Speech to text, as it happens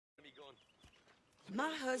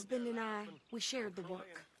My husband and I, we shared the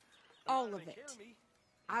work. All of it.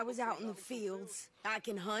 I was out in the fields. I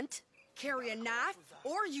can hunt, carry a knife,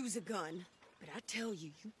 or use a gun. But I tell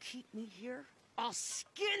you, you keep me here, I'll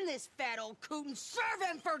skin this fat old coot and serve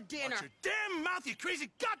him for dinner! Watch your damn mouth, you crazy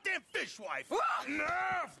goddamn fishwife! Ah!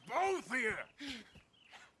 Enough, both of you!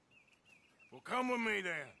 Well, come with me,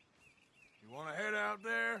 then. You want to head out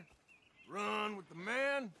there? Run with the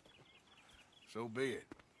men? So be it.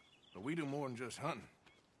 But we do more than just hunting.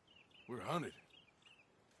 We're hunted.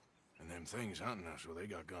 And them things hunting us, well, they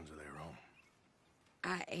got guns of their own.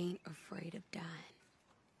 I ain't afraid of dying.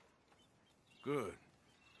 Good.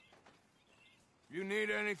 You need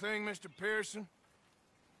anything, Mr. Pearson?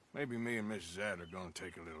 Maybe me and Mrs. Adler gonna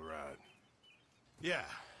take a little ride. Yeah,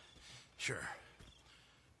 sure.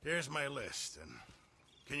 Here's my list, and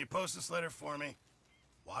can you post this letter for me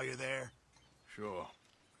while you're there? Sure.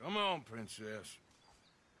 Come on, Princess.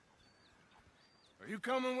 Are you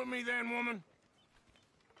coming with me then, woman?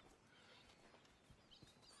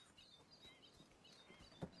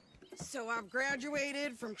 So I've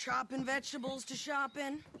graduated from chopping vegetables to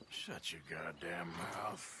shopping? Shut your goddamn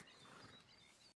mouth.